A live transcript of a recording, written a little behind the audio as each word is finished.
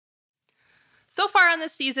So far on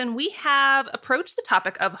this season, we have approached the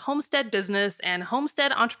topic of homestead business and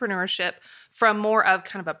homestead entrepreneurship from more of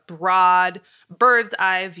kind of a broad, bird's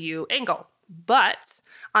eye view angle. But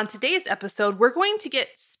on today's episode, we're going to get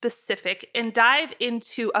specific and dive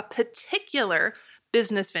into a particular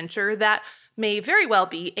business venture that may very well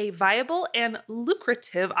be a viable and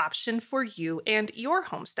lucrative option for you and your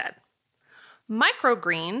homestead.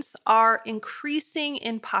 Microgreens are increasing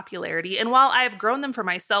in popularity, and while I have grown them for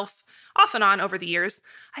myself off and on over the years,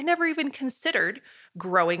 I never even considered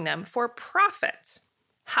growing them for profit.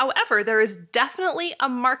 However, there is definitely a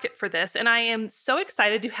market for this, and I am so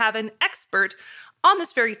excited to have an expert on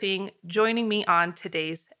this very thing joining me on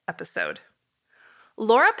today's episode.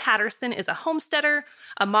 Laura Patterson is a homesteader,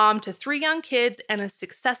 a mom to 3 young kids, and a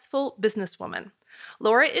successful businesswoman.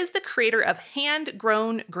 Laura is the creator of Hand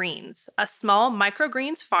Grown Greens, a small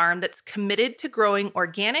microgreens farm that's committed to growing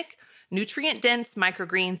organic, nutrient-dense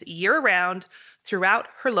microgreens year-round throughout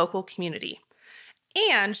her local community.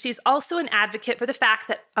 And she's also an advocate for the fact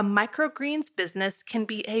that a microgreens business can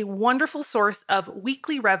be a wonderful source of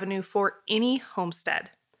weekly revenue for any homestead.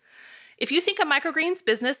 If you think a microgreens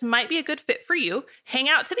business might be a good fit for you, hang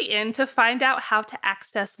out to the end to find out how to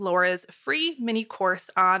access Laura's free mini course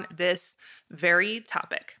on this very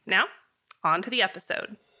topic. Now, on to the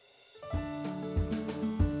episode.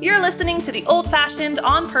 You're listening to the Old Fashioned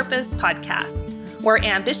On Purpose podcast, where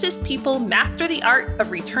ambitious people master the art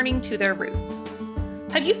of returning to their roots.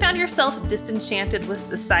 Have you found yourself disenchanted with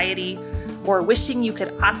society or wishing you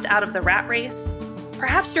could opt out of the rat race?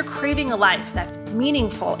 Perhaps you're craving a life that's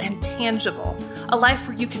meaningful and tangible, a life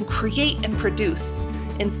where you can create and produce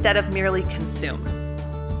instead of merely consume.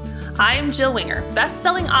 I'm Jill Winger,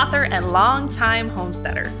 best-selling author and longtime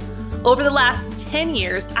homesteader. Over the last 10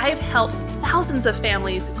 years, I've helped thousands of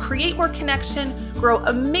families create more connection, grow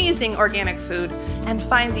amazing organic food, and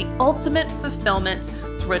find the ultimate fulfillment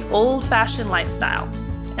through an old-fashioned lifestyle.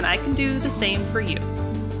 And I can do the same for you.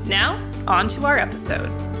 Now, on to our episode.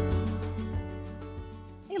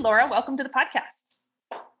 Hey, Laura, welcome to the podcast.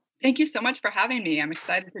 Thank you so much for having me. I'm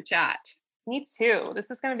excited to chat. Me too. This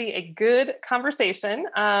is going to be a good conversation.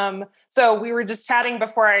 So we were just chatting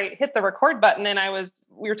before I hit the record button, and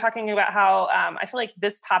we were talking about how I feel like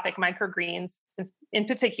this topic, microgreens in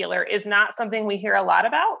particular, is not something we hear a lot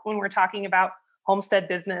about when we're talking about homestead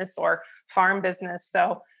business or farm business.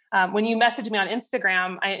 So when you messaged me on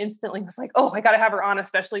Instagram, I instantly was like, oh, I got to have her on,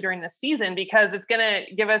 especially during this season, because it's going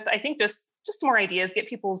to give us, I think, just more ideas, get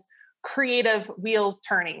people's creative wheels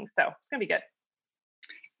turning. So it's going to be good.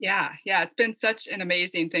 Yeah. It's been such an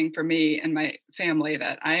amazing thing for me and my family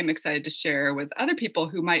that I am excited to share with other people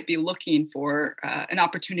who might be looking for an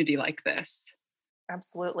opportunity like this.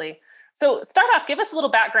 Absolutely. So start off, give us a little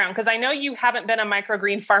background, because I know you haven't been a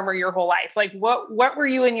microgreen farmer your whole life. Like what were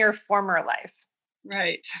you in your former life?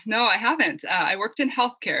 Right. No, I haven't. I worked in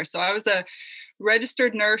healthcare. So I was a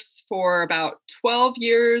registered nurse for about 12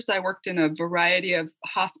 years. I worked in a variety of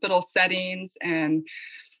hospital settings, and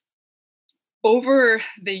over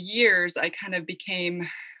the years, I kind of became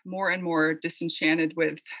more and more disenchanted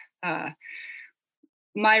with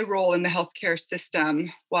my role in the healthcare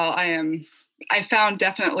system. While I found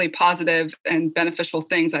definitely positive and beneficial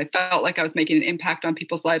things. I felt like I was making an impact on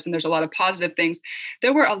people's lives, and there's a lot of positive things.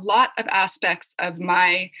 There were a lot of aspects of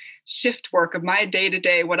my shift work, of my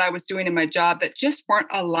day-to-day, what I was doing in my job, that just weren't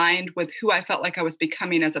aligned with who I felt like I was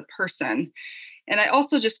becoming as a person. And I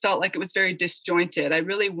also just felt like it was very disjointed. I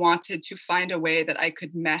really wanted to find a way that I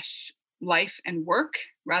could mesh life and work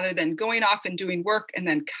rather than going off and doing work and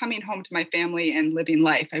then coming home to my family and living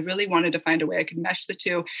life. I really wanted to find a way I could mesh the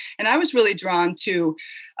two. And I was really drawn to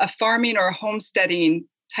a farming or a homesteading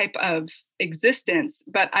type of existence,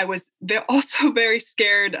 but I was also very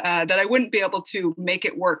scared that I wouldn't be able to make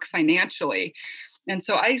it work financially. And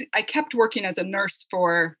so I kept working as a nurse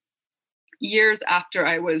for years after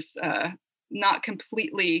I was not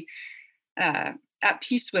completely at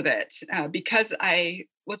peace with it, because I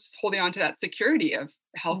was holding on to that security of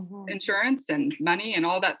health insurance and money and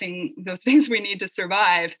all those things we need to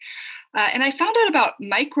survive. And I found out about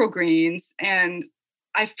microgreens, and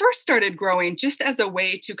I first started growing just as a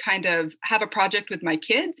way to kind of have a project with my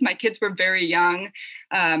kids. My kids were very young.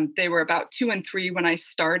 They were about 2 and 3 when I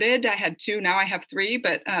started. I had 2, now I have 3,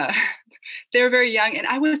 but they were very young. And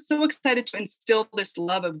I was so excited to instill this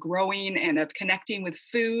love of growing and of connecting with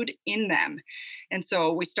food in them. And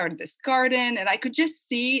so we started this garden, and I could just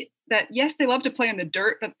see that, yes, they love to play in the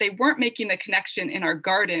dirt, but they weren't making the connection in our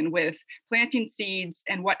garden with planting seeds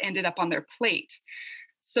and what ended up on their plate.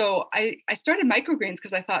 So I started microgreens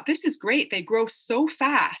because I thought, this is great. They grow so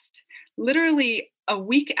fast. literally a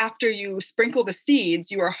week after you sprinkle the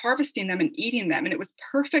seeds, you are harvesting them and eating them. And it was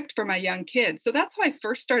perfect for my young kids. So that's how I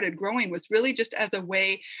first started growing, was really just as a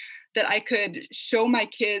way that I could show my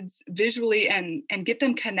kids visually and get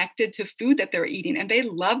them connected to food that they're eating. And they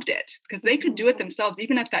loved it because they could do it themselves.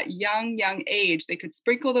 Even at that young age, they could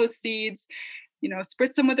sprinkle those seeds,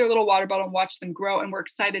 spritz them with their little water bottle and watch them grow, and were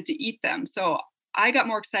excited to eat them. So I got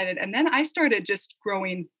more excited. And then I started just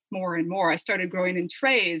growing more and more. I started growing in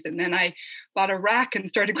trays, and then I bought a rack and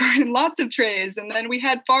started growing in lots of trays. And then we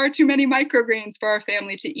had far too many microgreens for our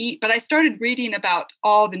family to eat. But I started reading about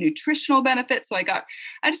all the nutritional benefits. So I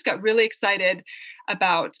just got really excited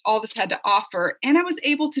about all this had to offer. And I was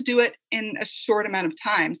able to do it in a short amount of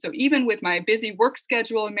time. So even with my busy work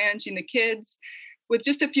schedule and managing the kids, with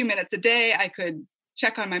just a few minutes a day, I could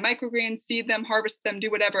check on my microgreens, seed them, harvest them,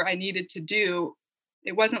 do whatever I needed to do.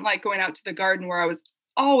 It wasn't like going out to the garden where I was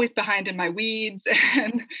always behind in my weeds.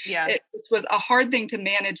 And it just was a hard thing to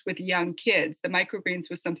manage with young kids. The microgreens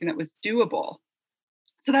was something that was doable.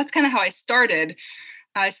 So that's kind of how I started.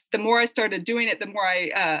 The more I started doing it, the more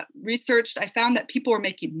I researched, I found that people were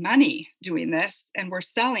making money doing this and were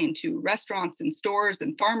selling to restaurants and stores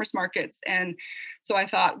and farmers markets. And so I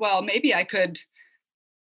thought, well, maybe I could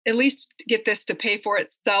at least get this to pay for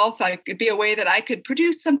itself. It could be a way that I could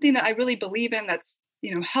produce something that I really believe in, that's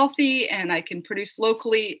healthy, and I can produce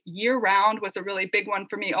locally year round. Was a really big one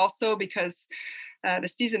for me also, because the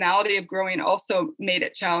seasonality of growing also made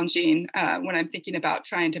it challenging when I'm thinking about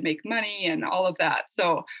trying to make money and all of that.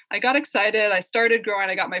 So I got excited. I started growing.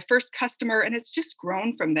 I got my first customer, and it's just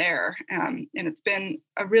grown from there. And it's been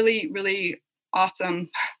a really, really awesome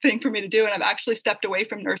thing for me to do. And I've actually stepped away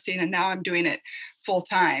from nursing, and now I'm doing it full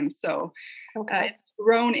time. So it's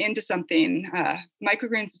grown into something.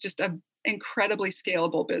 Microgreens is just a incredibly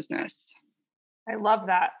scalable business. I love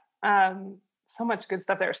that. So much good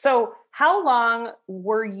stuff there. So how long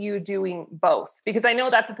were you doing both? Because I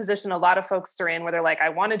know that's a position a lot of folks are in, where they're like, I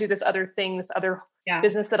want to do this other thing, this other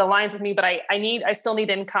business that aligns with me, but I still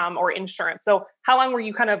need income or insurance. So how long were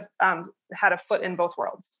you kind of had a foot in both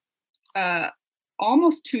worlds?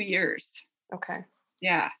 Almost 2 years. Okay.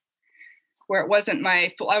 Yeah. Where it wasn't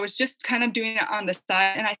I was just kind of doing it on the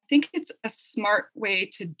side. And I think it's a smart way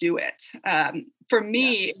to do it. For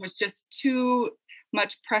me, It was just too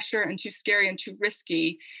much pressure and too scary and too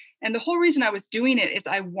risky. And the whole reason I was doing it is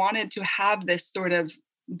I wanted to have this sort of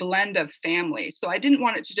blend of family. So I didn't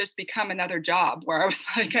want it to just become another job where I was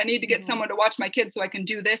like, I need to get someone to watch my kids so I can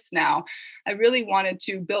do this now. I really wanted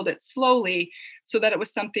to build it slowly so that it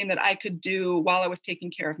was something that I could do while I was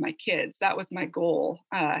taking care of my kids. That was my goal.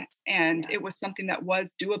 And it was something that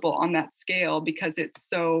was doable on that scale because it's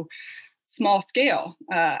so small scale.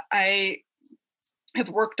 I have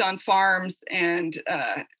worked on farms, and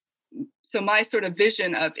so my sort of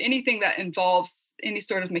vision of anything that involves any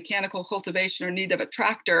sort of mechanical cultivation or need of a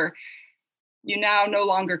tractor, you now no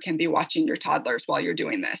longer can be watching your toddlers while you're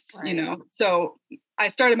doing this, So I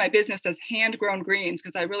started my business as hand-grown greens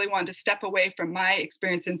because I really wanted to step away from my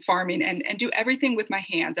experience in farming and do everything with my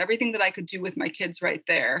hands, everything that I could do with my kids right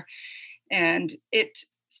there. And it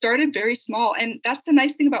started very small. And that's the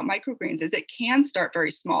nice thing about microgreens is it can start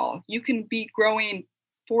very small. You can be growing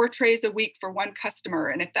 4 trays a week for one customer.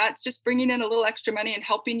 And if that's just bringing in a little extra money and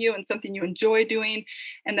helping you and something you enjoy doing,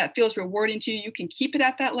 and that feels rewarding to you, you can keep it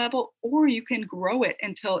at that level, or you can grow it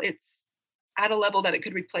until it's at a level that it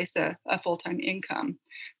could replace a full-time income.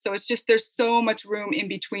 So it's just, there's so much room in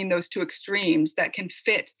between those two extremes that can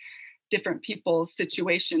fit different people's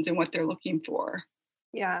situations and what they're looking for.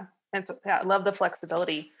 Yeah. And so, I love the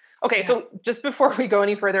flexibility. Okay. So just before we go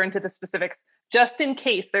any further into the specifics, just in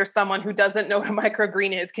case there's someone who doesn't know what a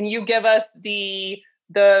microgreen is, can you give us the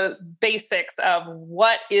basics of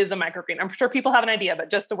what is a microgreen? I'm sure people have an idea,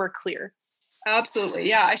 but just so we're clear. Absolutely.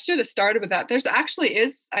 Yeah. I should have started with that. There's actually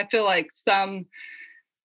I feel like some,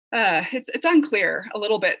 it's unclear a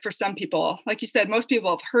little bit for some people. Like you said, most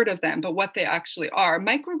people have heard of them, but what they actually are.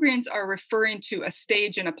 Microgreens are referring to a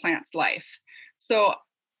stage in a plant's life. So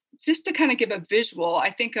just to kind of give a visual,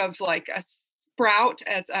 I think of like a sprout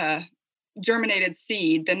as a germinated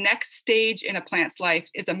seed. The next stage in a plant's life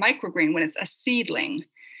is a microgreen when it's a seedling.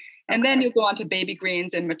 And then you'll go on to baby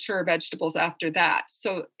greens and mature vegetables after that.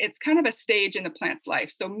 So it's kind of a stage in the plant's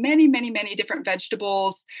life. So many, many, many different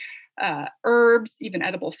vegetables, herbs, even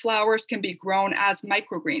edible flowers can be grown as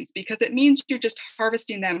microgreens because it means you're just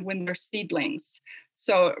harvesting them when they're seedlings.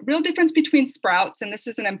 So real difference between sprouts, and this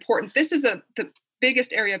is the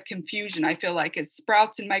biggest area of confusion, I feel like, is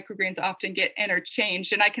sprouts and microgreens often get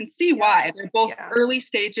interchanged. And I can see why. They're both early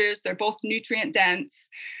stages. They're both nutrient dense.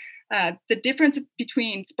 The difference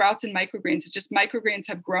between sprouts and microgreens is just microgreens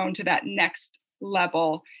have grown to that next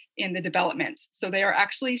level in the development. So they are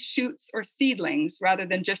actually shoots or seedlings rather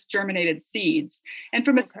than just germinated seeds. And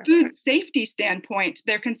from a food safety standpoint,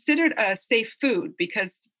 they're considered a safe food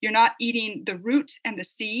because you're not eating the root and the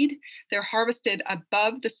seed. They're harvested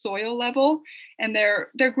above the soil level, and they're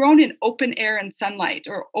grown in open air and sunlight,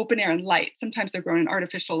 or open air and light. Sometimes they're grown in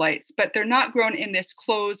artificial lights, but they're not grown in this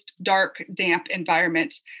closed, dark, damp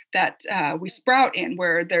environment that we sprout in,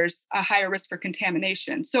 where there's a higher risk for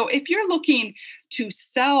contamination. So if you're looking to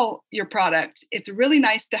sell your product, it's really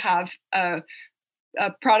nice to have a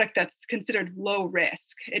product that's considered low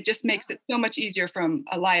risk. It just makes it so much easier from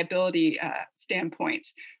a liability standpoint.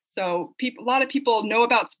 So a lot of people know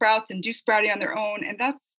about sprouts and do sprouting on their own, and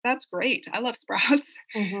that's great. I love sprouts,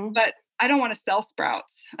 but I don't want to sell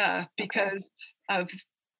sprouts because of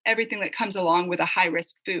everything that comes along with a high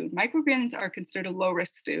risk food. Microgreens are considered a low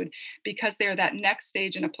risk food because they're that next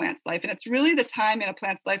stage in a plant's life. And it's really the time in a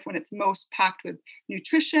plant's life when it's most packed with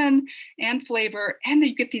nutrition and flavor, and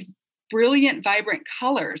you get these brilliant, vibrant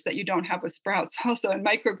colors that you don't have with sprouts also in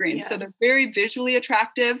microgreens. Yes. So they're very visually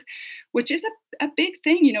attractive, which is a big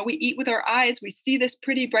thing. You know, we eat with our eyes, we see this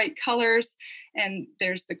pretty bright colors, and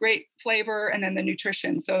there's the great flavor and then the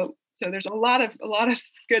nutrition. So there's a lot of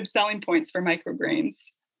good selling points for microgreens.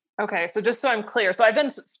 Okay. So just so I'm clear, so I've done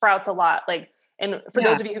sprouts a lot, and for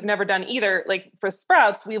those of you who've never done either, for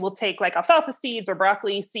sprouts, we will take alfalfa seeds or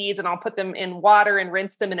broccoli seeds, and I'll put them in water and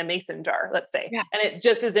rinse them in a mason jar, let's say. Yeah. And it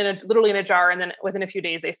just is literally in a jar. And then within a few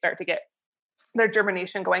days, they start to get their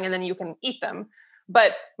germination going, and then you can eat them.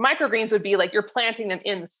 But microgreens would be you're planting them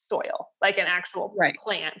in soil, like an actual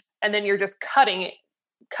plant. And then you're just cutting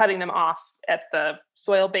them off at the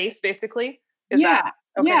soil base, basically. Is that?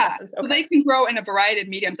 Okay, yeah, so they can grow in a variety of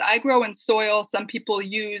mediums. I grow in soil. Some people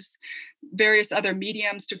use various other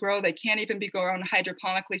mediums to grow. They can't even be grown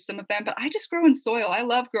hydroponically, some of them, but I just grow in soil. I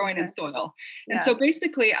love growing in soil. And so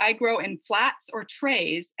basically I grow in flats or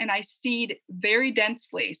trays, and I seed very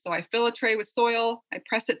densely. So I fill a tray with soil, I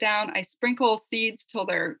press it down, I sprinkle seeds till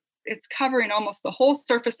it's covering almost the whole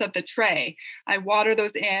surface of the tray. I water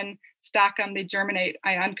those in, stack them, they germinate,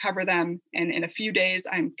 I uncover them, and in a few days,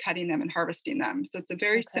 I'm cutting them and harvesting them. So it's a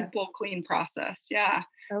very simple, clean process. Yeah.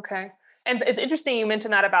 Okay. And it's interesting you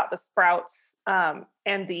mentioned that about the sprouts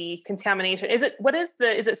and the contamination. Is it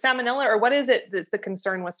salmonella, or what is it that's the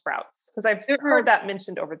concern with sprouts? Because I've heard that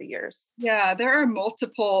mentioned over the years. Yeah, there are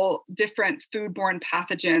multiple different foodborne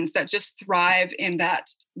pathogens that just thrive in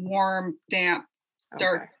that warm, damp,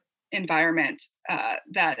 dark environment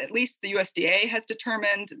that at least the USDA has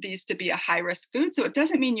determined these to be a high-risk food. So it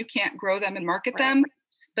doesn't mean you can't grow them and market them,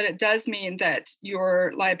 but it does mean that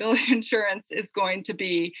your liability insurance is going to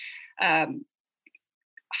be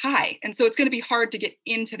high. And so it's going to be hard to get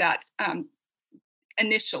into that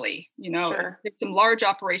initially. There's some large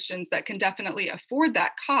operations that can definitely afford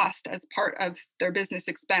that cost as part of their business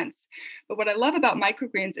expense. But what I love about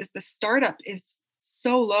microgreens is the startup is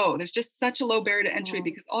so low. There's just such a low barrier to entry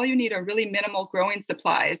because all you need are really minimal growing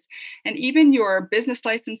supplies. And even your business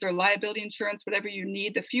license or liability insurance, whatever you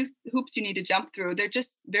need, the few hoops you need to jump through, they're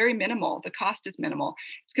just very minimal. The cost is minimal.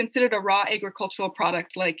 It's considered a raw agricultural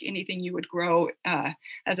product like anything you would grow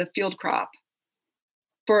as a field crop.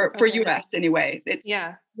 For US anyway.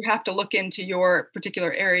 You have to look into your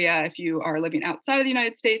particular area if you are living outside of the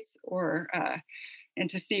United States, or and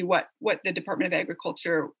to see what the Department of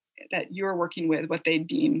Agriculture that you're working with, what they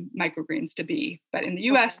deem microgreens to be. But in the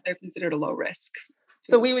US, they're considered a low risk.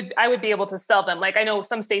 So I would be able to sell them. I know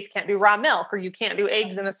some states can't do raw milk, or you can't do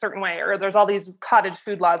eggs in a certain way, or there's all these cottage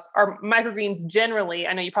food laws. Are microgreens generally,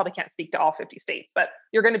 I know you probably can't speak to all 50 states, but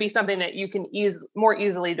you're going to be something that you can more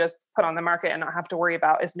easily just put on the market and not have to worry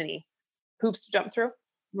about as many hoops to jump through?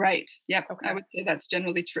 Right. Yep. Okay. I would say that's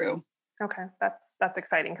generally true. Okay. That's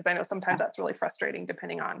exciting, because I know sometimes that's really frustrating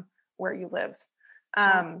depending on where you live.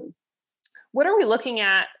 What are we looking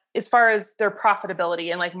at as far as their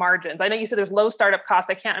profitability and margins? I know you said there's low startup costs.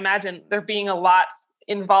 I can't imagine there being a lot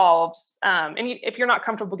involved. And if you're not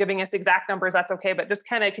comfortable giving us exact numbers, that's okay. But just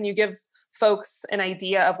can you give folks an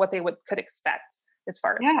idea of what they could expect as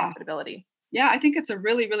far as profitability? Yeah, I think it's a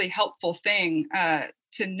really, really helpful thing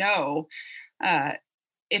to know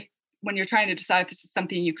when you're trying to decide if this is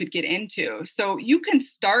something you could get into. So you can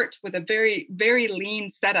start with a very, very lean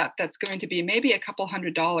setup that's going to be maybe a couple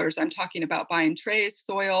 $100s. I'm talking about buying trays,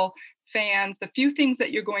 soil, fans, the few things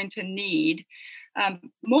that you're going to need.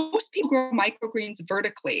 Most people grow microgreens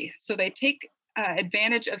vertically, so they take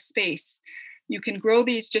advantage of space. You can grow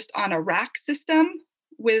these just on a rack system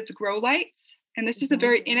with grow lights. And this is a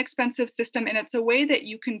very inexpensive system, and it's a way that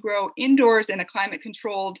you can grow indoors in a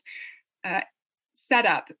climate-controlled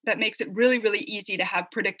setup that makes it really, really easy to have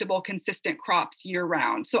predictable, consistent crops year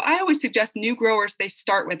round. So I always suggest new growers, they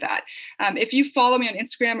start with that. If you follow me on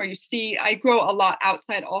Instagram or you see, I grow a lot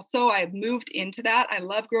outside also. I have moved into that. I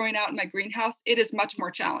love growing out in my greenhouse. It is much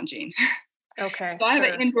more challenging. Okay. So I have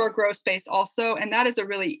an indoor grow space also, and that is a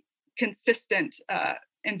really consistent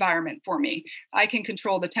environment for me. I can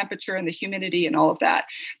control the temperature and the humidity and all of that.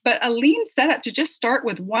 But a lean setup to just start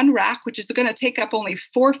with one rack, which is going to take up only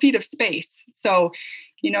 4 feet of space. So,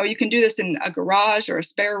 you can do this in a garage or a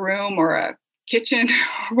spare room or a kitchen,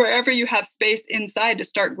 wherever you have space inside to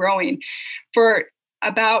start growing. For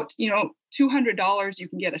about, $200, you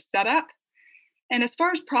can get a setup. And as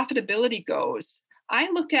far as profitability goes,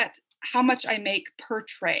 I look at how much I make per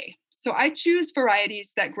tray. So I choose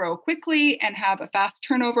varieties that grow quickly and have a fast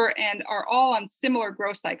turnover and are all on similar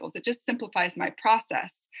growth cycles. It just simplifies my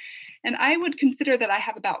process. And I would consider that I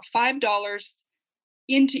have about $5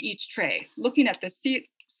 into each tray, looking at the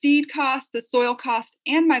seed cost, the soil cost,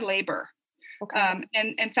 and my labor. Okay.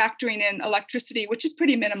 And factoring in electricity, which is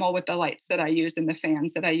pretty minimal with the lights that I use and the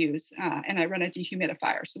fans that I use. And I run a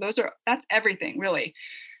dehumidifier. So that's everything really.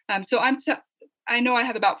 So I know I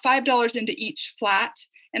have about $5 into each flat.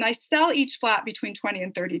 And I sell each flat between $20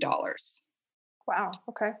 and $30. Wow.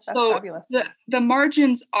 Okay. That's fabulous. The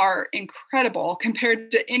margins are incredible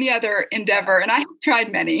compared to any other endeavor. And I've tried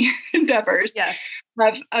many endeavors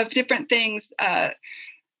of different things.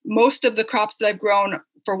 Most of the crops that I've grown,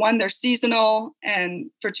 for one, they're seasonal. And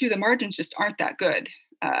for two, the margins just aren't that good.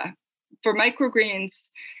 For microgreens,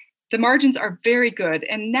 the margins are very good.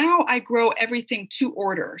 And now I grow everything to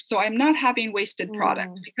order. So I'm not having wasted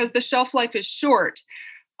product because the shelf life is short.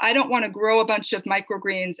 I don't want to grow a bunch of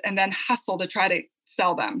microgreens and then hustle to try to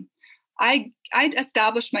sell them. I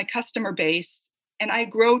establish my customer base and I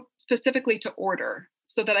grow specifically to order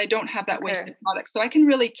so that I don't have that wasted product. So I can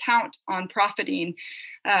really count on profiting.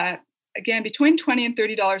 Again, between $20 and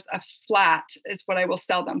 $30 a flat is what I will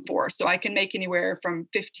sell them for. So I can make anywhere from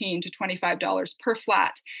 $15 to $25 per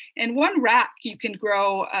flat. And one rack you can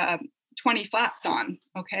grow 20 flats on.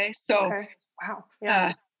 Okay. So wow.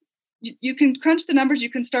 Yeah. You can crunch the numbers, you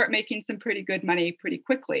can start making some pretty good money pretty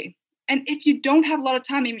quickly. And if you don't have a lot of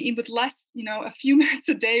time, even with less, a few minutes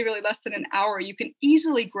a day, really less than an hour, you can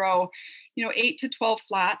easily grow, 8 to 12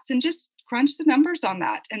 flats and just crunch the numbers on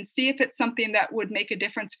that and see if it's something that would make a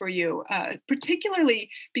difference for you, particularly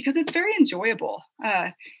because it's very enjoyable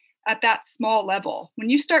at that small level. When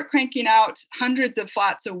you start cranking out hundreds of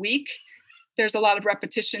flats a week, there's a lot of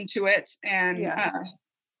repetition to it. And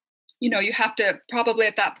you have to probably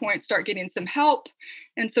at that point start getting some help.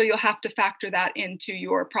 And so you'll have to factor that into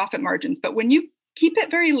your profit margins. But when you keep it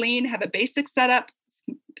very lean, have a basic setup,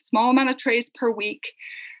 small amount of trays per week,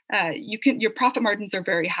 your profit margins are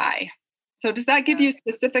very high. So does that give you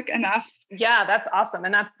specific enough? Yeah, that's awesome.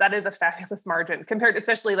 And that is a fabulous margin compared to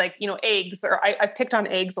especially eggs, or I picked on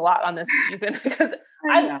eggs a lot on this season because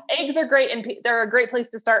eggs are great and they're a great place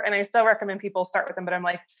to start. And I still recommend people start with them, but I'm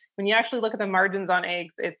like, when you actually look at the margins on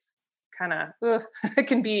eggs, it's kind of, it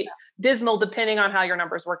can be dismal depending on how your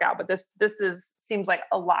numbers work out. But this seems like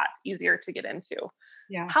a lot easier to get into.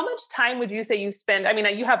 Yeah. How much time would you say you spend? I mean,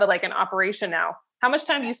 you have an operation now. How much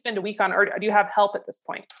time do you spend a week on, or do you have help at this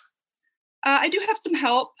point? I do have some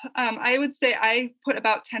help. I would say I put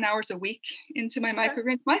about 10 hours a week into my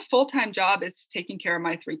microgreens. My full-time job is taking care of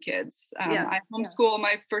my 3 kids. I homeschool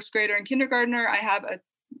my first grader and kindergartner. I have a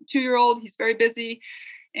 2-year-old. He's very busy.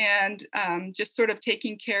 And just sort of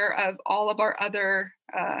taking care of all of our other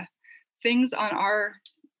things in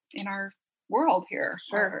our world here.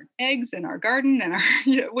 Sure. Our eggs in our garden and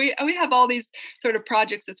we have all these sort of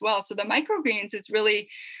projects as well. So the microgreens is really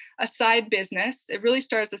a side business. It really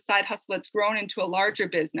starts as a side hustle. It's grown into a larger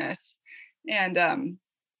business. And I'm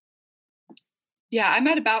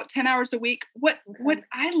at about 10 hours a week. What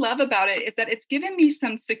I love about it is that it's given me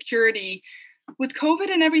some security with COVID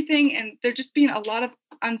and everything, and there just being a lot of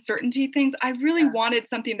uncertainty things. I really wanted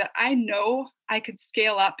something that I know I could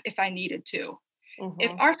scale up if I needed to. Mm-hmm.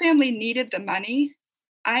 If our family needed the money,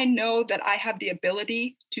 I know that I have the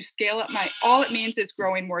ability to scale up all it means is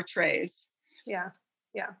growing more trays. Yeah.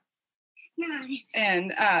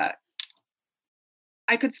 And I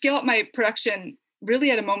could scale up my production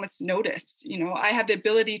really at a moment's notice. I have the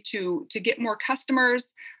ability to get more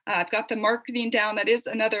customers. I've got the marketing down. That is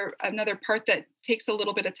another part that takes a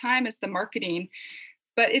little bit of time, is the marketing.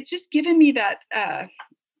 But it's just given me that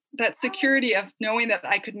security of knowing that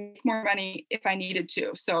I could make more money if I needed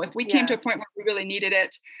to. So if we came to a point where we really needed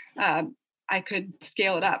it, I could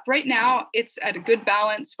scale it up. Right now, it's at a good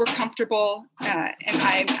balance. We're comfortable, and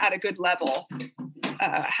I'm at a good level,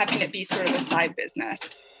 having it be sort of a side business.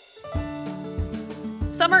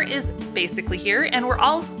 Summer is basically here, and we're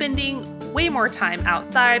all spending way more time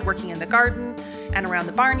outside working in the garden and around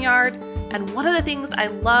the barnyard. And one of the things I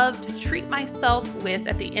love to treat myself with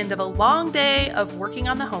at the end of a long day of working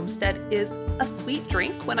on the homestead is a sweet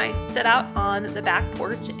drink when I sit out on the back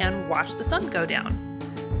porch and watch the sun go down.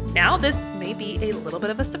 Now, this may be a little bit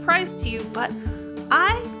of a surprise to you, but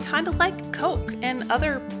I kind of like Coke and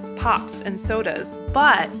other pops and sodas,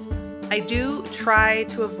 but I do try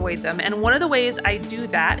to avoid them. And one of the ways I do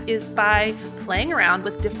that is by playing around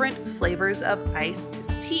with different flavors of iced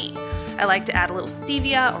tea. I like to add a little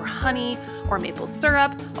stevia or honey or maple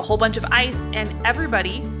syrup, a whole bunch of ice, and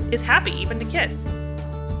everybody is happy, even the kids.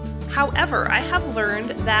 However, I have learned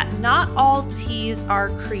that not all teas are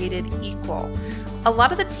created equal. A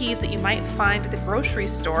lot of the teas that you might find at the grocery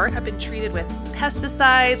store have been treated with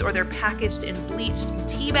pesticides, or they're packaged in bleached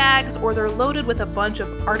tea bags, or they're loaded with a bunch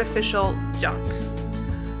of artificial junk.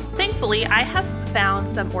 Thankfully, I have found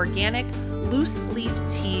some organic, loose leaf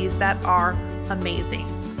teas that are amazing.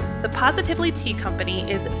 The Positively Tea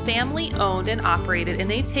Company is family owned and operated,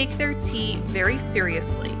 and they take their tea very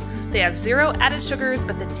seriously. They have 0 added sugars,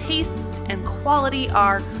 but the taste and quality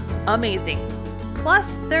are amazing. Plus,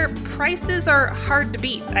 their prices are hard to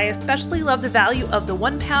beat. I especially love the value of the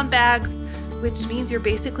 1-pound bags, which means you're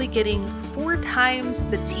basically getting 4 times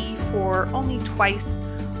the tea for only twice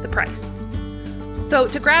the price. So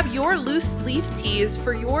to grab your loose leaf teas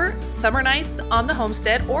for your summer nights on the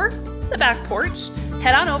homestead or the back porch,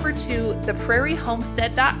 head on over to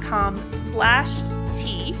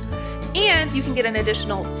theprairiehomestead.com/tea, and you can get an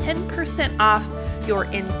additional 10% off your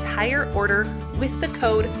entire order with the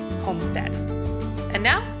code HOMESTEAD. And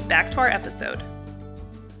now, back to our episode.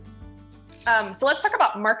 So let's talk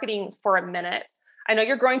about marketing for a minute. I know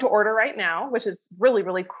you're growing to order right now, which is really,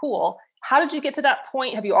 really cool. How did you get to that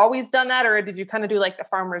point? Have you always done that, or did you kind of do like the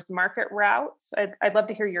farmer's market route? I'd love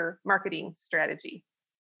to hear your marketing strategy.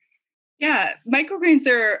 Yeah, microgreens,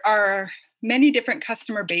 there are many different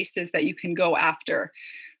customer bases that you can go after.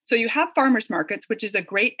 So you have farmers markets, which is a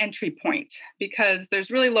great entry point because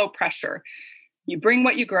there's really low pressure. You bring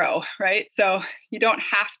what you grow, right? So you don't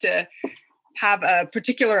have to have a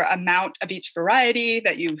particular amount of each variety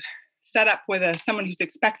that you set up with someone who's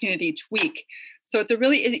expecting it each week. So it's a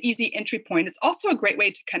really easy entry point. It's also a great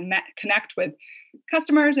way to connect with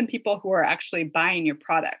customers and people who are actually buying your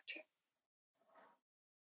product.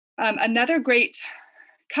 Another great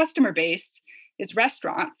customer base is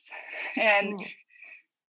restaurants. And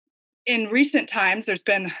in recent times, there's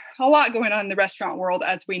been a lot going on in the restaurant world,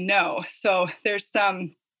 as we know. So there's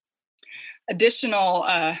some additional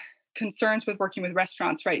concerns with working with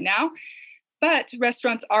restaurants right now. But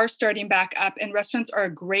restaurants are starting back up, and restaurants are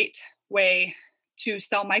a great way to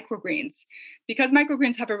sell microgreens because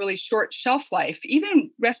microgreens have a really short shelf life.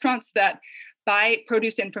 Even restaurants that buy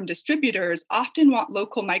produce in from distributors often want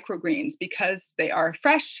local microgreens because they are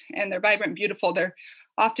fresh and they're vibrant and beautiful. They're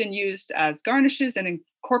often used as garnishes and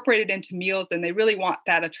incorporated into meals, and they really want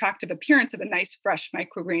that attractive appearance of a nice fresh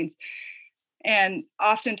microgreens. And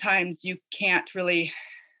oftentimes you can't really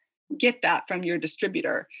get that from your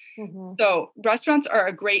distributor. Mm-hmm. So restaurants are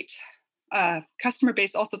a great customer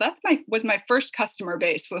base. Also, was my first customer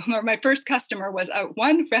base. My first customer was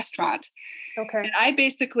one restaurant. Okay. And I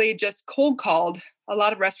basically just cold called a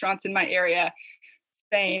lot of restaurants in my area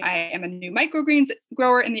saying, I am a new microgreens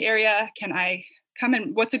grower in the area. Can I come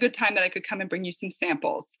in? What's a good time that I could come and bring you some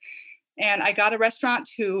samples? And I got a restaurant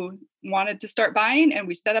who wanted to start buying, and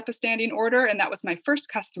we set up a standing order, and that was my first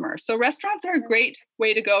customer. So restaurants are a great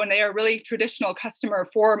way to go, and they are a really traditional customer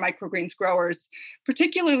for microgreens growers,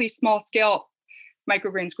 particularly small-scale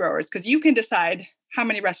microgreens growers, because you can decide how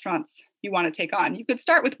many restaurants you want to take on. You could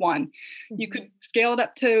start with one. Mm-hmm. You could scale it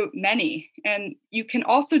up to many, and you can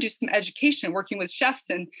also do some education, working with chefs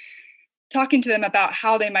and talking to them about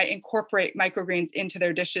how they might incorporate microgreens into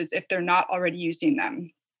their dishes if they're not already using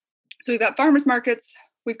them. So we've got farmers markets,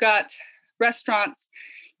 we've got restaurants.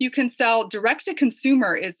 You can sell direct to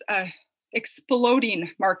consumer is a exploding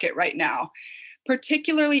market right now,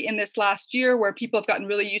 particularly in this last year where people have gotten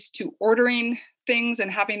really used to ordering things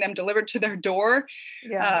and having them delivered to their door.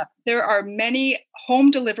 Yeah. There are many home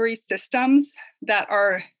delivery systems that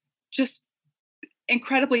are just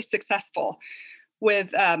incredibly successful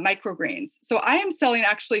with microgreens. So I am selling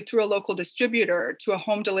actually through a local distributor to a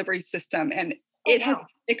home delivery system, and it has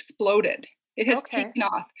exploded. It has taken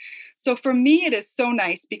off. So for me, it is so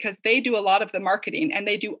nice because they do a lot of the marketing and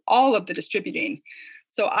they do all of the distributing.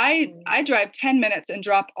 So I drive 10 minutes and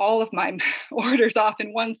drop all of my orders off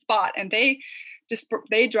in one spot, and they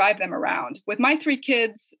drive them around. With my 3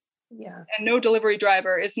 kids, Yeah. and no delivery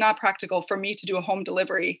driver, it's not practical for me to do a home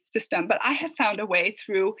delivery system, but I have found a way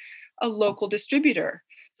through a local distributor.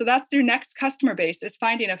 So that's your next customer base, is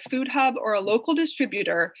finding a food hub or a local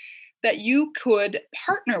distributor that you could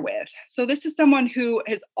partner with. So this is someone who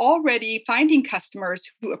is already finding customers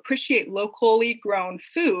who appreciate locally grown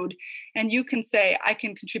food. And you can say, I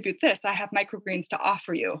can contribute this. I have microgreens to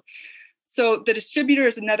offer you. So the distributor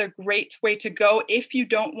is another great way to go if you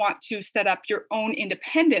don't want to set up your own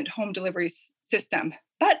independent home delivery system.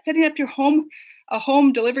 But setting up a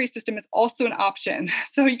home delivery system is also an option.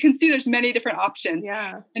 So you can see there's many different options.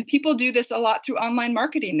 Yeah. And people do this a lot through online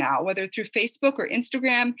marketing now, whether through Facebook or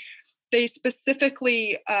Instagram. They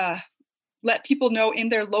specifically let people know in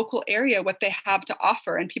their local area what they have to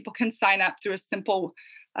offer, and people can sign up through a simple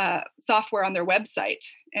software on their website,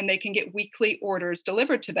 and they can get weekly orders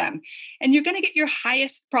delivered to them. And you're going to get your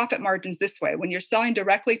highest profit margins this way. When you're selling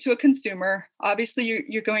directly to a consumer, obviously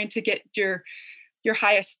you're going to get your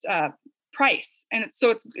highest price, and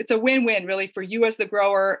it's a win-win really for you as the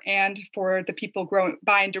grower and for the people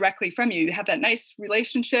buying directly from you. You have that nice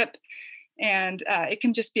relationship, and it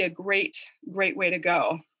can just be a great way to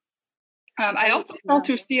go. I also sell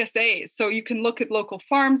through CSAs. So you can look at local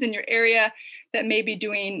farms in your area that may be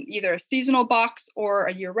doing either a seasonal box or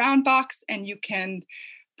a year-round box, and you can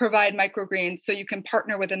provide microgreens. So you can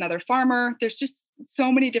partner with another farmer. There's just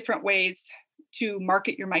so many different ways to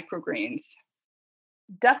market your microgreens.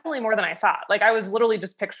 Definitely more than I thought. Like I was literally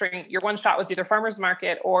just picturing your one shot was either farmer's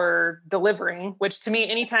market or delivering, which to me,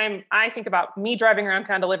 anytime I think about me driving around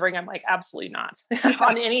town delivering, I'm like, absolutely not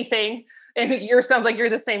on anything. And yours sounds like you're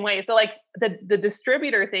the same way. So like the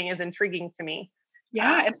distributor thing is intriguing to me.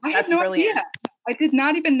 Yeah. And I had no idea. I did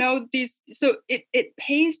not even know these. So it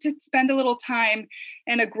pays to spend a little time,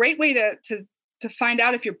 and a great way to find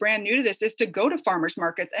out if you're brand new to this is to go to farmers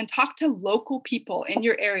markets and talk to local people in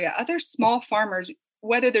your area, other small farmers,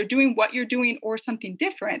 whether they're doing what you're doing or something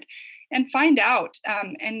different, and find out,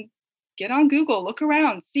 and get on Google, look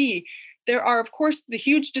around, see. There are, of course, the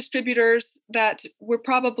huge distributors that we're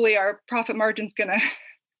probably our profit margin's going to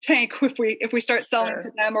tank if we start selling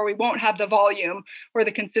to them, or we won't have the volume or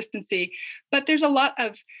the consistency. But there's a lot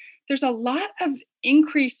of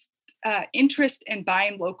increased interest in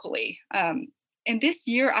buying locally. And this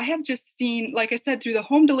year, I have just seen, like I said, through the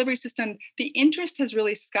home delivery system, the interest has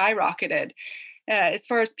really skyrocketed. As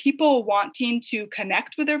far as people wanting to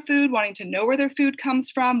connect with their food, wanting to know where their food comes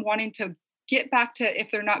from, wanting to get back to,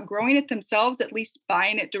 if they're not growing it themselves, at least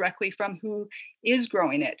buying it directly from who is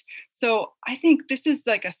growing it. So I think this is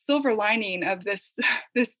like a silver lining of this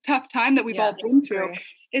tough time that we've all been through,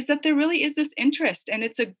 is that there really is this interest, and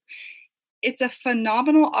it's a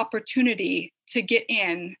phenomenal opportunity to get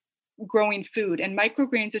in growing food. And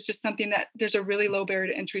microgreens is just something that there's a really low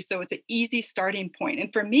barrier to entry. So it's an easy starting point.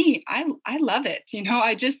 And for me, I love it.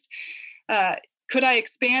 I just, could I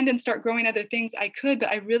expand and start growing other things? I could, but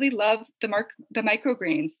I really love the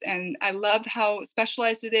microgreens, and I love how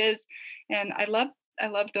specialized it is. And I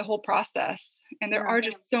love the whole process. And there are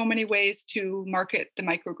just so many ways to market the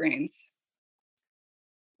microgreens.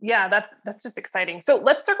 Yeah, that's just exciting. So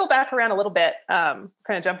let's circle back around a little bit, kind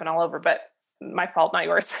of jumping all over, but my fault, not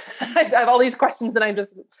yours. I have all these questions and I'm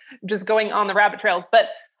just going on the rabbit trails. But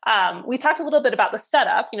we talked a little bit about the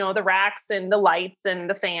setup, the racks and the lights and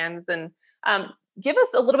the fans, and give us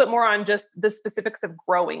a little bit more on just the specifics of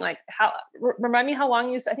growing. Like remind me how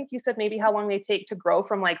long I think you said maybe how long they take to grow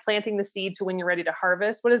from like planting the seed to when you're ready to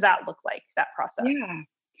harvest. What does that look like, that process?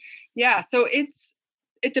 Yeah. So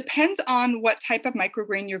it depends on what type of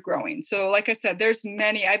microgreen you're growing. So like I said, there's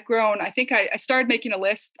many. I've grown, I think I started making a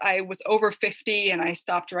list. I was over 50 and I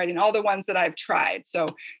stopped writing all the ones that I've tried. So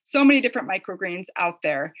many different microgreens out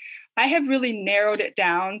there. I have really narrowed it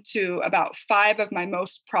down to about 5 of my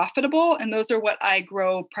most profitable, and those are what I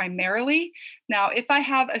grow primarily. Now, if I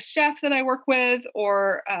have a chef that I work with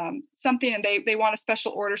or something and they want a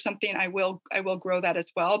special order something, I will grow that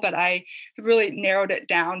as well. But I have really narrowed it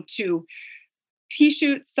down to pea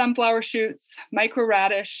shoots, sunflower shoots, micro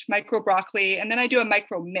radish, micro broccoli, and then I do a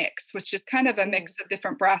micro mix, which is kind of a mix of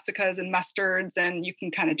different brassicas and mustards, and you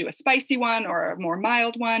can kind of do a spicy one or a more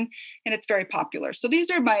mild one, and it's very popular. So these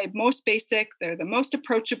are my most basic. They're the most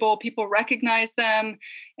approachable. People recognize them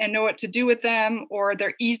and know what to do with them, or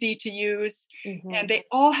they're easy to use, and they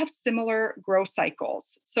all have similar grow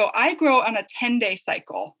cycles. So I grow on a 10-day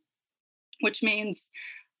cycle, which means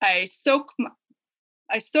I soak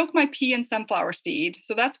my pea and sunflower seed.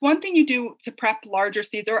 So that's one thing you do to prep larger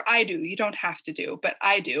seeds, or I do. You don't have to do, but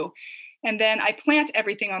I do. And then I plant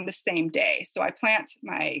everything on the same day. So I plant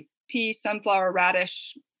my pea, sunflower,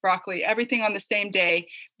 radish, broccoli, everything on the same day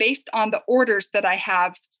based on the orders that I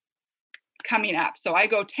have coming up. So I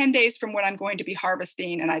go 10 days from when I'm going to be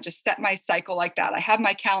harvesting, and I just set my cycle like that. I have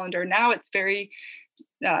my calendar. Now it's very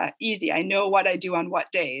easy. I know what I do on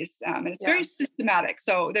what days, and it's very systematic.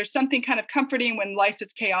 So there's something kind of comforting when life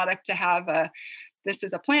is chaotic to have this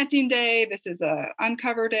is a planting day, this is a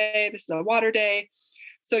uncover day, this is a water day.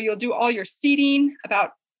 So you'll do all your seeding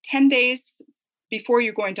about 10 days before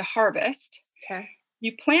you're going to harvest. Okay.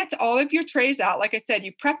 You plant all of your trays out. Like I said,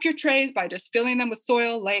 you prep your trays by just filling them with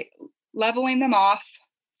soil, leveling them off,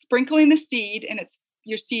 sprinkling the seed, and it's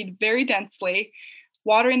your seed very densely,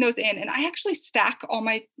 watering those in. And I actually stack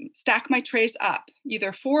my trays up,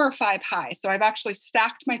 either 4 or 5 high. So I've actually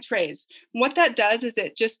stacked my trays. And what that does is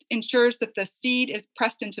it just ensures that the seed is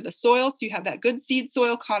pressed into the soil. So you have that good seed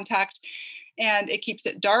soil contact, and it keeps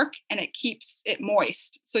it dark and it keeps it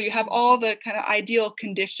moist. So you have all the kind of ideal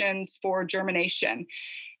conditions for germination.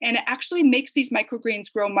 And it actually makes these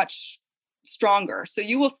microgreens grow much stronger. So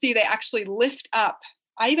you will see they actually lift up.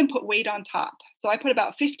 I even put weight on top. So I put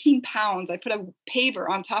about 15 pounds. I put a paver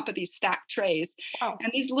on top of these stacked trays. Wow.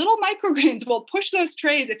 And these little microgreens will push those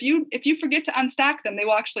trays. If you forget to unstack them, they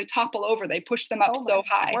will actually topple over. They push them up so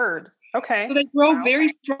high. Word. Okay. So they grow very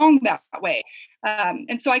strong that way.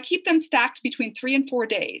 And so I keep them stacked between 3 and 4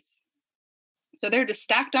 days. So they're just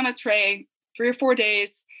stacked on a tray 3 or 4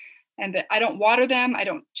 days. And I don't water them. I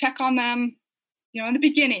don't check on them. You know, in the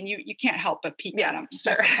beginning, you can't help but peek at them.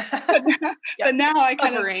 Sure. But now I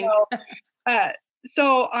kind of know.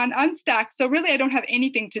 So on unstacked, so really I don't have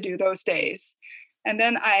anything to do those days. And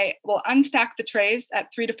then I will unstack the trays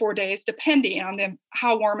at 3 to 4 days, depending on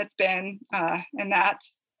how warm it's been and that.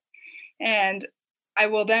 And I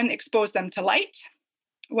will then expose them to light,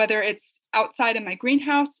 whether it's outside in my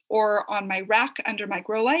greenhouse or on my rack under my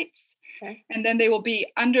grow lights. Okay. And then they will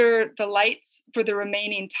be under the lights for the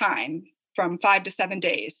remaining time, from 5 to 7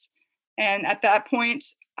 days. And at that point,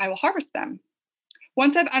 I will harvest them.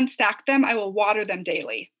 Once I've unstacked them, I will water them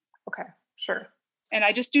daily. Okay, sure. And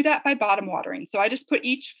I just do that by bottom watering. So I just put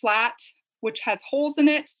each flat, which has holes in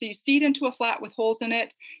it. So you seed into a flat with holes in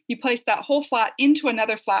it. You place that whole flat into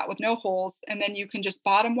another flat with no holes, and then you can just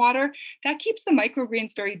bottom water. That keeps the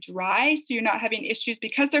microgreens very dry, so you're not having issues.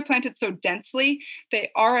 Because they're planted so densely, they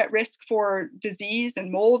are at risk for disease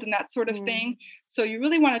and mold and that sort of thing. So you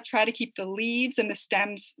really want to try to keep the leaves and the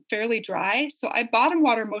stems fairly dry. So I bottom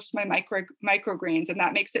water most of my microgreens, and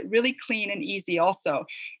that makes it really clean and easy also.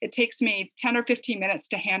 It takes me 10 or 15 minutes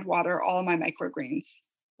to hand water all my microgreens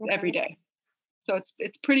every day. So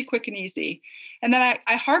it's pretty quick and easy. And then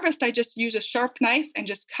I harvest, I just use a sharp knife and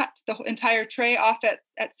just cut the entire tray off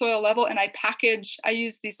at soil level. And I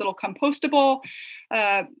use these little compostable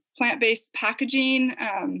plant-based packaging,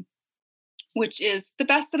 which is the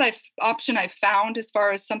best option I've found as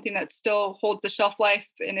far as something that still holds the shelf life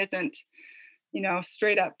and isn't,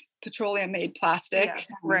 straight up petroleum made plastic.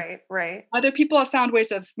 Yeah, right. Other people have found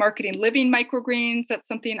ways of marketing living microgreens. That's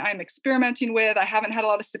something I'm experimenting with. I haven't had a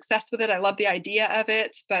lot of success with it. I love the idea of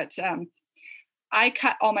it, but I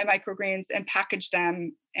cut all my microgreens and package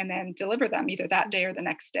them and then deliver them either that day or the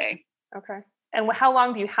next day. Okay. And how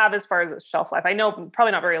long do you have as far as its shelf life? I know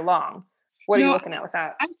probably not very long. What are you looking at with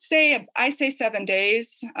that? I say 7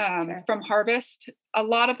 days from harvest. A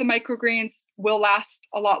lot of the microgreens will last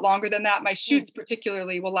a lot longer than that. My shoots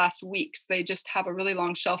particularly will last weeks. They just have a really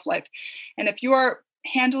long shelf life. And if you are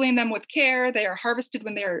handling them with care, they are harvested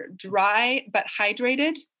when they're dry but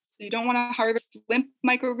hydrated. So you don't want to harvest limp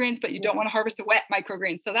microgreens, but you don't want to harvest a wet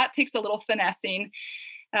microgreen. So that takes a little finessing.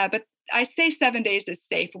 But I say 7 days is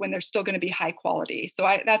safe when they're still going to be high quality. So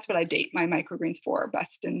that's what I date my microgreens for,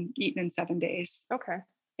 best and eaten in 7 days. Okay.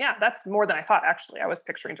 Yeah, that's more than I thought, actually. I was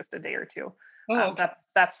picturing just a day or two.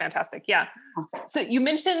 That's fantastic. Yeah. So you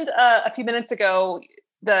mentioned a few minutes ago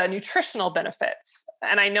the nutritional benefits.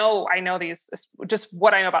 And I know these, just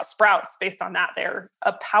what I know about sprouts based on that, they're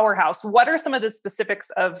a powerhouse. What are some of the specifics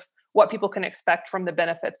of what people can expect from the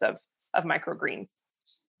benefits of microgreens?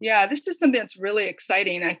 Yeah, this is something that's really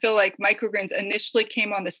exciting. I feel like microgreens initially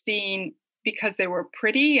came on the scene because they were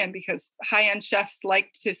pretty and because high-end chefs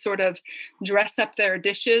like to sort of dress up their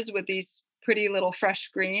dishes with these pretty little fresh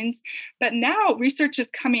greens. But now research is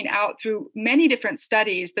coming out through many different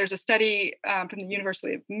studies. There's a study from the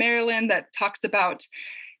University of Maryland that talks about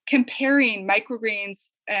comparing microgreens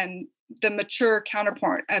and the mature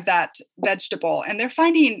counterpart of that vegetable. And they're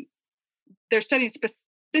studying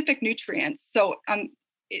specific nutrients. So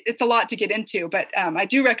it's a lot to get into, but I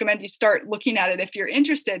do recommend you start looking at it if you're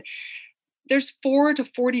interested. there's 4 to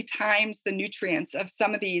 40 times the nutrients of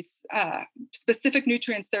some of these specific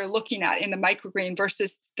nutrients they're looking at in the microgreen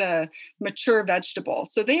versus the mature vegetable.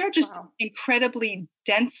 So they are just incredibly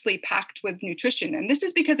densely packed with nutrition. And this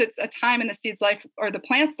is because it's a time in the seed's life or the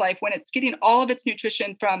plant's life when it's getting all of its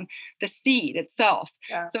nutrition from the seed itself.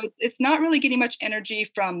 Yeah. So it's not really getting much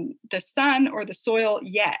energy from the sun or the soil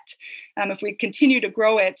yet. If we continue to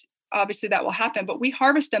grow it, obviously that will happen, but we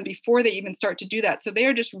harvest them before they even start to do that. So they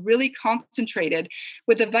are just really concentrated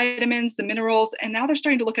with the vitamins, the minerals, and now they're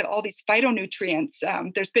starting to look at all these phytonutrients.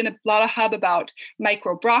 There's been a lot of hub about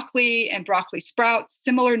micro broccoli and broccoli sprouts,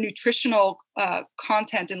 similar nutritional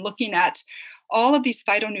content, and looking at all of these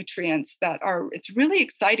phytonutrients it's really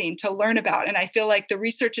exciting to learn about. And I feel like the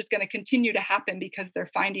research is going to continue to happen because they're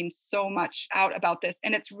finding so much out about this.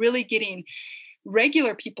 And it's really getting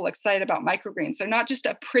regular people excited about microgreens. They're not just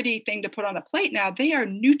a pretty thing to put on a plate now. They are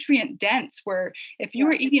nutrient dense, where if you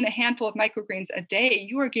are eating a handful of microgreens a day,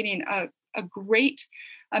 you are getting a great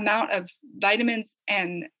amount of vitamins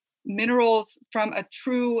and minerals from a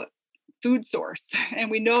true food source. And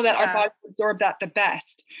we know that our bodies absorb that the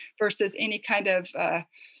best versus any kind of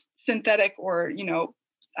synthetic or,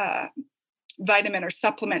 vitamin or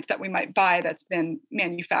supplement that we might buy that's been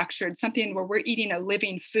manufactured, something where we're eating a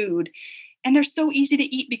living food. And they're so easy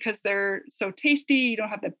to eat because they're so tasty. You don't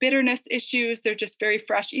have the bitterness issues. They're just very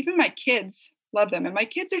fresh. Even my kids love them. And my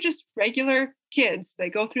kids are just regular kids. They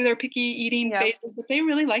go through their picky eating phases, but they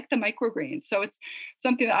really like the microgreens. So it's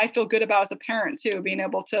something that I feel good about as a parent too, being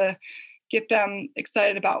able to get them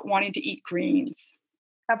excited about wanting to eat greens.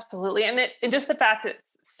 Absolutely. And just the fact that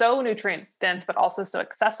it's so nutrient dense, but also so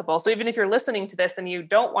accessible. So even if you're listening to this and you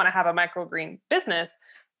don't want to have a microgreen business,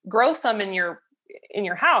 grow some in your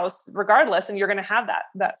house regardless, and you're going to have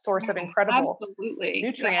that source of incredible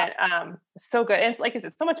nutrient. So good. And it's like,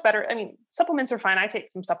 it's so much better. I mean, supplements are fine. I take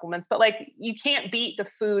some supplements, but like, you can't beat the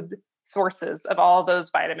food sources of all those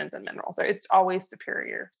vitamins and minerals. It's always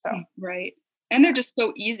superior. So right. And they're just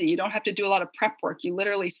so easy. You don't have to do a lot of prep work. You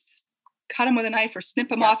literally cut them with a knife or snip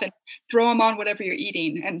them off and throw them on whatever you're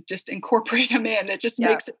eating and just incorporate them in. It just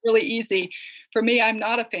makes it really easy. For me, I'm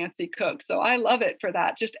not a fancy cook, so I love it for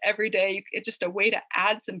that. Just every day, it's just a way to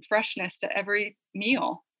add some freshness to every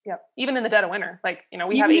meal. Yeah. Even in the dead of winter, like,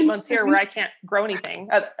 we have 8 months here where I can't grow anything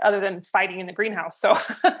other than fighting in the greenhouse. So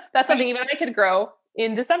that's something even I could grow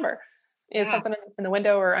in December, is something in the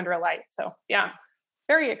window or under a light. So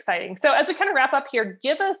very exciting. So as we kind of wrap up here,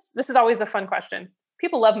 this is always a fun question.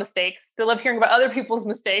 People love mistakes. They love hearing about other people's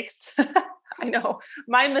mistakes. I know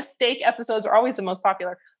my mistake episodes are always the most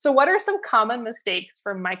popular. So what are some common mistakes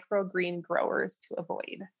for microgreen growers to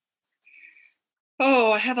avoid?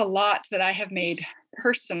 Oh, I have a lot that I have made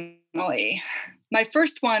personally. My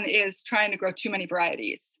first one is trying to grow too many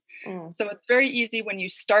varieties. So it's very easy when you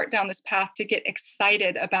start down this path to get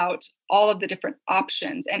excited about all of the different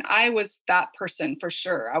options. And I was that person for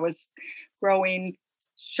sure. I was growing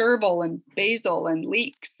chervil and basil and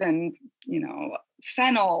leeks and,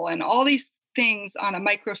 fennel and all these things on a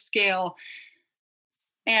micro scale.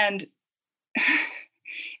 And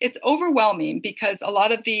it's overwhelming because a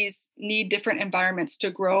lot of these need different environments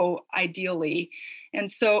to grow ideally. And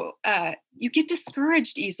so you get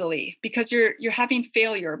discouraged easily because you're having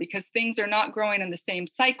failure because things are not growing in the same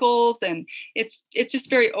cycles. And it's just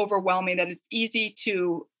very overwhelming that it's easy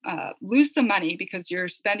to lose some money because you're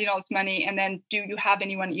spending all this money. And then do you have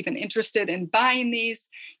anyone even interested in buying these?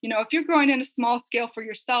 If you're growing in a small scale for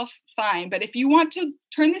yourself, fine. But if you want to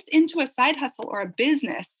turn this into a side hustle or a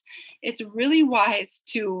business, it's really wise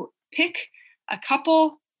to pick a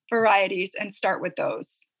couple varieties and start with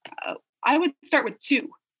those. I would start with 2.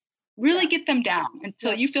 Really get them down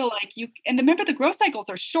until you feel like and remember the grow cycles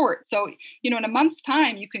are short. So, in a month's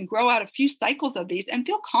time, you can grow out a few cycles of these and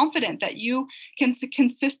feel confident that you can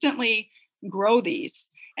consistently grow these.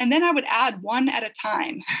 And then I would add one at a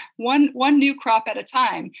time, one new crop at a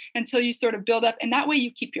time until you sort of build up. And that way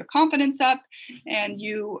you keep your confidence up and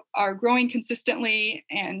you are growing consistently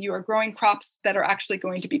and you are growing crops that are actually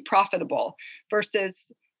going to be profitable versus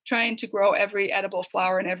trying to grow every edible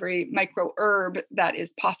flower and every micro herb that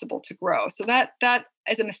is possible to grow. So that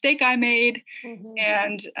is a mistake I made.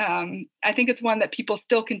 And I think it's one that people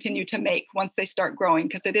still continue to make once they start growing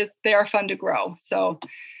because they are fun to grow. So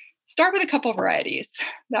start with a couple varieties.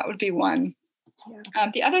 That would be one.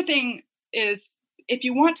 The other thing is if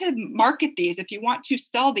you want to market these, if you want to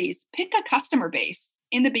sell these, pick a customer base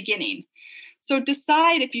in the beginning. So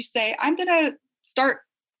decide if you say, I'm going to start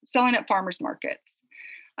selling at farmers markets.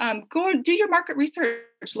 Go and do your market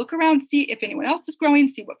research, look around, see if anyone else is growing,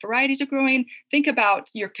 see what varieties are growing. Think about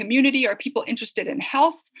your community. Are people interested in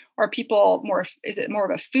health? Are people is it more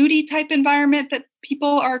of a foodie type environment that people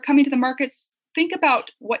are coming to the markets? Think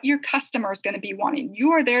about what your customer is going to be wanting.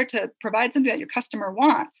 You are there to provide something that your customer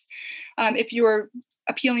wants. If you are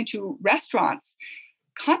appealing to restaurants,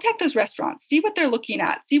 contact those restaurants, see what they're looking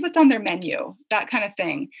at, see what's on their menu, that kind of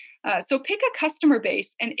thing. So pick a customer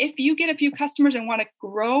base. And if you get a few customers and want to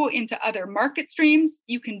grow into other market streams,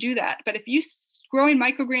 you can do that. But if you growing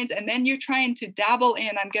microgreens and then you're trying to dabble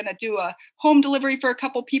in, I'm going to do a home delivery for a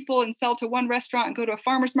couple people and sell to one restaurant and go to a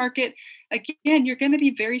farmer's market, again, you're going to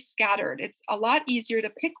be very scattered. It's a lot easier to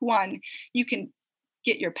pick one. You can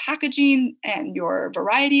get your packaging and your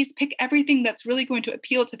varieties, pick everything that's really going to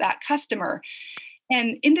appeal to that customer.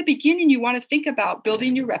 And in the beginning, you want to think about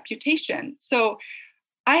building your reputation. So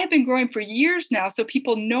I have been growing for years now, so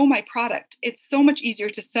people know my product. It's so much easier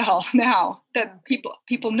to sell now that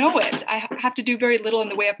people know it. I have to do very little in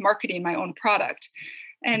the way of marketing my own product.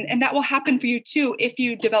 And that will happen for you too if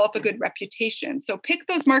you develop a good reputation. So pick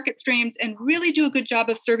those market streams and really do a good job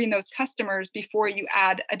of serving those customers before you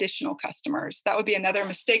add additional customers. That would be another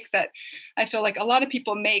mistake that I feel like a lot of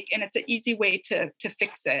people make, and it's an easy way to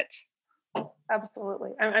fix it.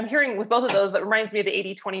 Absolutely. I'm hearing with both of those, that reminds me of the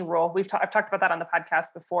 80-20 rule. I've talked about that on the podcast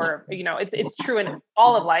before. It's true in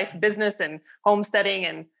all of life, business and homesteading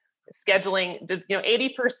and scheduling.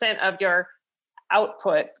 80% of your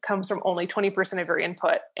output comes from only 20% of your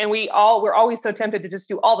input. And we're always so tempted to just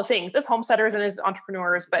do all the things as homesteaders and as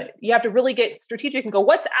entrepreneurs, but you have to really get strategic and go,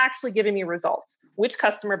 what's actually giving me results? Which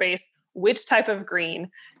customer base, which type of green,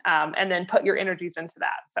 and then put your energies into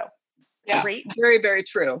that. So yeah, great. Very, very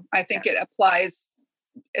true. I think it applies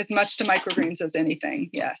as much to microgreens as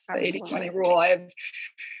anything. Yes. The 80-20 rule. I've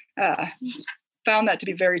found that to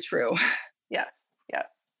be very true. Yes.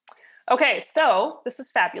 Okay. So this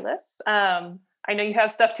is fabulous. I know you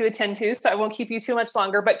have stuff to attend to, so I won't keep you too much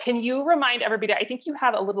longer, but can you remind everybody, I think you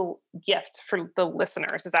have a little gift for the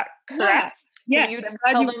listeners. Is that correct? Yes. Can you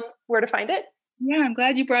tell them where to find it? Yeah, I'm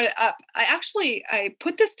glad you brought it up. I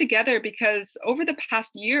put this together because over the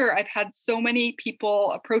past year, I've had so many people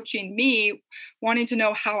approaching me wanting to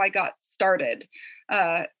know how I got started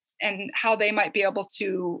and how they might be able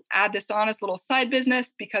to add this on as a little side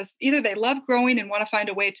business, because either they love growing and want to find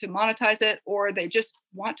a way to monetize it, or they just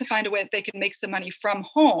want to find a way that they can make some money from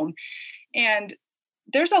home. And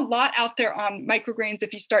there's a lot out there on microgreens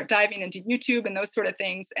if you start diving into YouTube and those sort of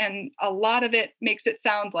things. And a lot of it makes it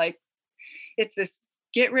sound like it's this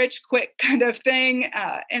get rich quick kind of thing.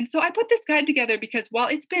 And so I put this guide together because while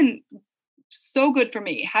it's been so good for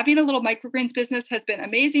me, having a little microgreens business has been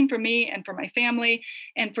amazing for me and for my family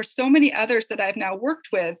and for so many others that I've now worked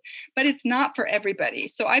with, but it's not for everybody.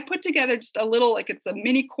 So I put together just a little, it's a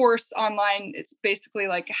mini course online. It's basically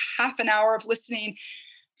like half an hour of listening.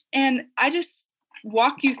 And I just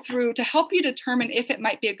walk you through to help you determine if it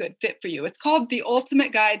might be a good fit for you. It's called The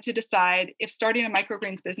Ultimate Guide to Decide If Starting a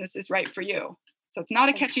Microgreens Business is Right for You. So it's not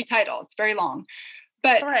a catchy title. It's very long,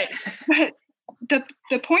 but, but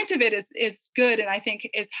the point of it is good. And I think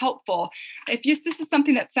is helpful. If this is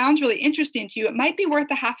something that sounds really interesting to you, it might be worth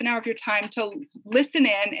a half an hour of your time to listen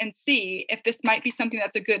in and see if this might be something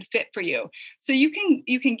that's a good fit for you. So you can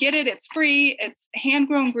get it. It's free. It's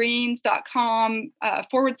handgrowngreens.com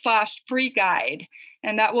 /free guide.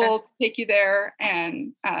 And that will take you there.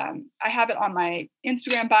 And I have it on my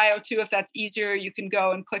Instagram bio too. If that's easier, you can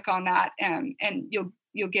go and click on that and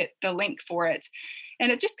you'll get the link for it.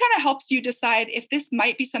 And it just kind of helps you decide if this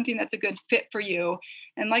might be something that's a good fit for you.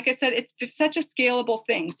 And like I said, it's such a scalable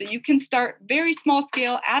thing. So you can start very small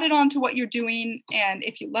scale, add it on to what you're doing. And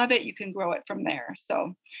if you love it, you can grow it from there.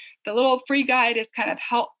 So the little free guide is kind of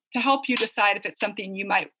to help you decide if it's something you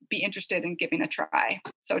might be interested in giving a try.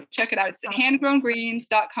 So check it out. It's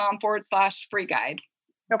handgrowngreens.com /free guide.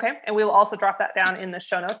 Okay. And we will also drop that down in the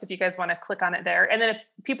show notes if you guys want to click on it there. And then if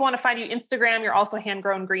people want to find you Instagram, you're also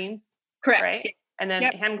Handgrown Greens. Correct. Right? And then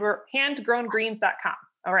handgrowngreens.com.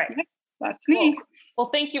 All right. Yep, that's me. Cool. Well,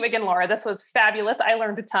 thank you again, Laura. This was fabulous. I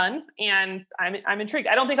learned a ton and I'm intrigued.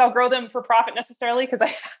 I don't think I'll grow them for profit necessarily because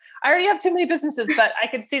I already have too many businesses, but I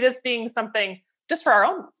could see this being something just for our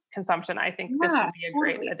own consumption. I think this would be a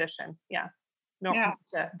great addition. Yeah.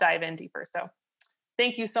 To dive in deeper. So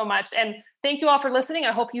thank you so much. And thank you all for listening.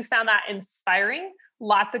 I hope you found that inspiring.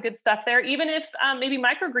 Lots of good stuff there. Even if maybe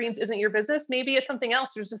microgreens isn't your business, maybe it's something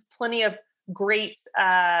else. There's just plenty of great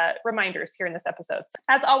reminders here in this episode.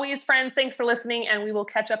 As always, friends, thanks for listening. And we will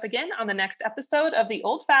catch up again on the next episode of the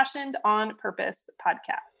Old Fashioned on Purpose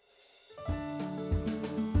podcast.